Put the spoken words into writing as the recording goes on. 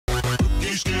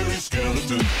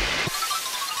skeleton.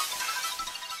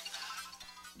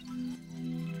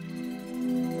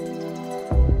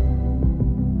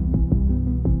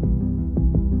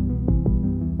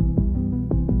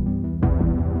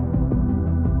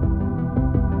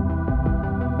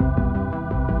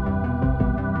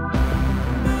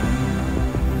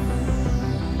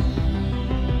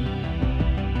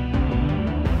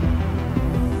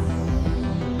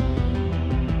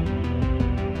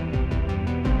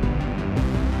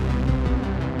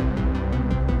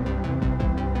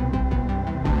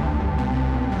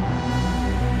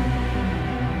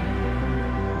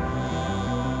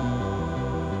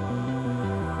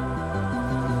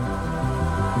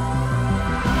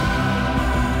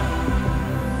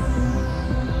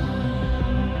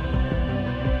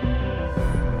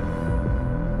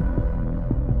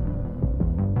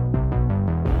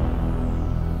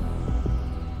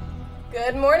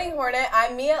 Good morning, Hornet.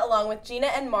 I'm Mia along with Gina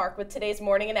and Mark with today's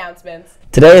morning announcements.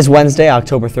 Today is Wednesday,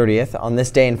 October 30th. On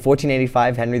this day in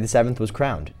 1485, Henry VII was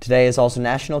crowned. Today is also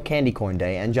National Candy Corn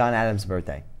Day and John Adams'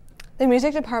 birthday. The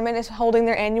music department is holding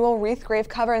their annual wreath, grave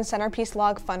cover, and centerpiece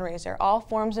log fundraiser. All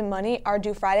forms and money are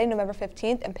due Friday, November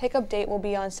 15th, and pickup date will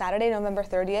be on Saturday, November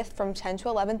 30th from 10 to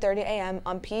 11:30 a.m.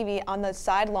 on PV on the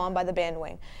side lawn by the band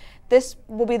wing. This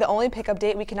will be the only pickup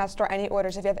date. We cannot store any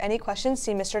orders. If you have any questions,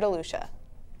 see Mr. DeLucia.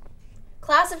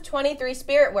 Class of 23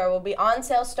 Spirit Wear will be on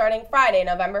sale starting Friday,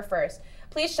 November 1st.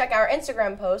 Please check our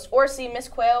Instagram post or see Miss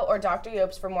Quayle or Dr.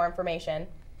 Yopes for more information.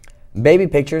 Baby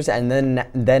pictures and then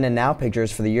and now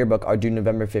pictures for the yearbook are due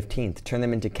November 15th. Turn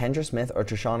them into Kendra Smith or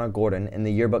Trishana Gordon in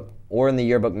the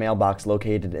yearbook mailbox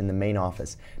located in the main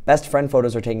office. Best friend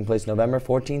photos are taking place November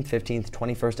 14th, 15th,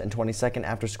 21st, and 22nd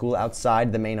after school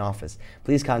outside the main office.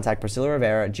 Please contact Priscilla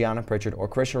Rivera, Gianna Pritchard, or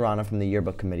Chris Arana from the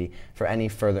yearbook committee for any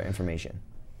further information.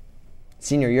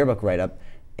 Senior yearbook write-up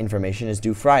information is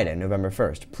due Friday, November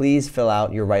 1st. Please fill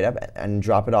out your write-up and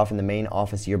drop it off in the main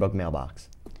office yearbook mailbox.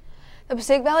 The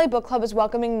Passaic Valley Book Club is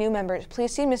welcoming new members.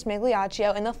 Please see Ms.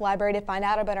 Migliaccio in the library to find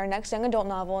out about our next young adult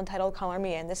novel entitled Color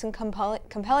Me In. This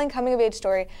compelling coming-of-age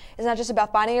story is not just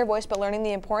about finding your voice, but learning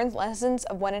the important lessons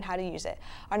of when and how to use it.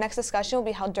 Our next discussion will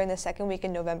be held during the second week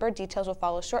in November. Details will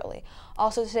follow shortly.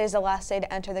 Also, today is the last day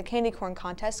to enter the Candy Corn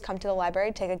Contest. Come to the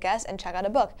library, take a guess, and check out a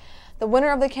book. The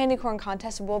winner of the Candy Corn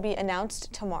Contest will be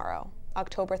announced tomorrow,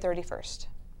 October 31st.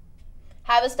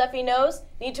 Have a stuffy nose?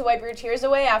 Need to wipe your tears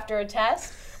away after a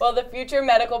test? Well, the future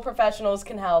medical professionals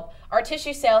can help. Our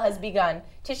tissue sale has begun.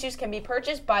 Tissues can be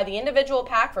purchased by the individual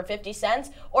pack for 50 cents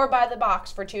or by the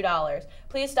box for $2.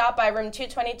 Please stop by room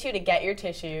 222 to get your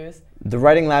tissues. The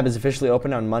Writing Lab is officially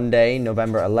open on Monday,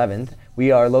 November 11th. We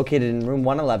are located in room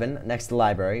 111 next to the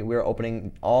library. We're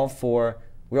open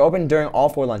during all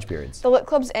 4 lunch periods. The Lit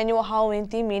Club's annual Halloween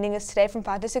theme meeting is today from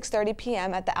 5 to 6:30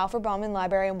 p.m. at the Alfred Bauman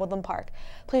Library in Woodland Park.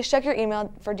 Please check your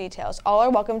email for details. All are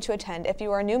welcome to attend. If you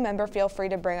are a new member, feel free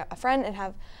to bring a friend and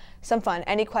have some fun.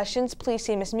 Any questions, please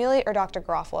see Ms. Mealy or Dr.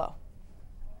 Garofalo.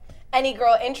 Any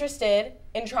girl interested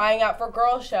in trying out for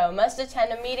Girls Show must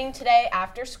attend a meeting today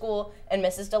after school in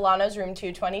Mrs. Delano's room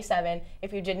 227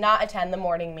 if you did not attend the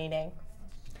morning meeting.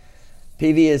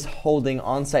 PV is holding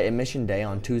on-site admission day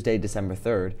on Tuesday, December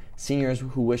 3rd. Seniors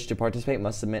who wish to participate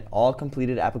must submit all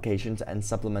completed applications and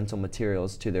supplemental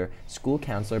materials to their school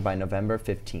counselor by November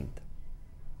 15th.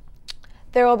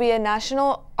 There will be a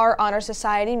National Art Honor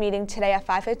Society meeting today at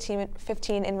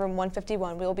 5:15 in room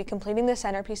 151. We will be completing the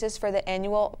centerpieces for the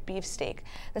annual beefsteak.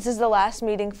 This is the last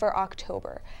meeting for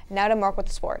October. Now to Mark with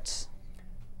the sports.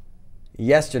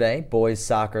 Yesterday, boys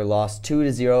soccer lost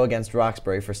 2-0 against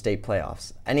Roxbury for state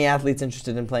playoffs. Any athletes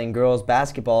interested in playing girls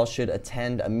basketball should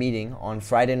attend a meeting on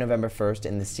Friday, November 1st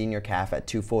in the senior caf at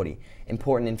 2:40.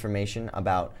 Important information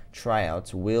about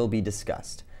tryouts will be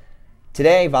discussed.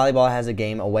 Today, volleyball has a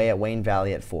game away at Wayne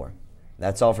Valley at 4.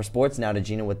 That's all for sports. Now to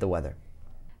Gina with the weather.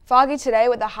 Foggy today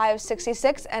with a high of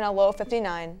 66 and a low of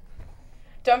 59.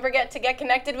 Don't forget to get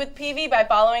connected with PV by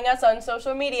following us on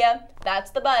social media.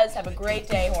 That's The Buzz. Have a great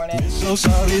day, Hornet. So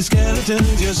sorry,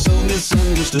 skeletons, you're so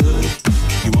misunderstood.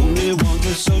 You only want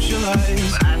to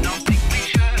socialize, but I don't think we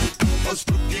should. A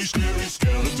spooky, scary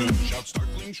skeleton shouts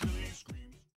startling shrilly.